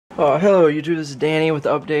Hello YouTube, this is Danny with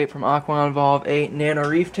the update from Aqueon Evolve 8 Nano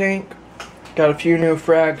Reef Tank. Got a few new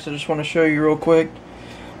frags I just want to show you real quick.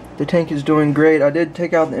 The tank is doing great. I did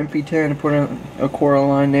take out the MP10 and put a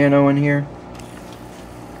Coraline Nano in here.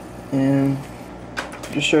 And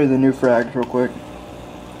just show you the new frags real quick.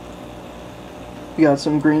 You got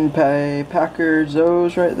some Green Pay Packer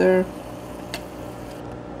Zoes right there.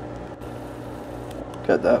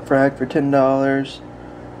 Got that frag for $10.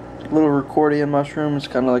 Little Recordia mushroom. It's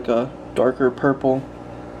kind of like a darker purple.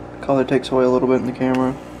 Color takes away a little bit in the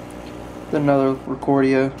camera. Then another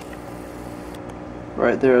Recordia.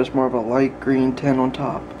 Right there is more of a light green tint on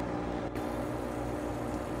top.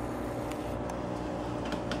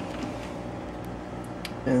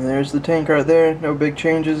 And there's the tank right there. No big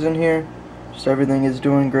changes in here. Just everything is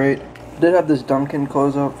doing great. I did have this Duncan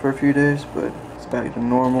close up for a few days, but it's back to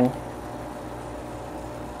normal.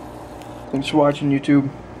 Thanks for watching, YouTube.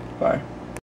 Bye.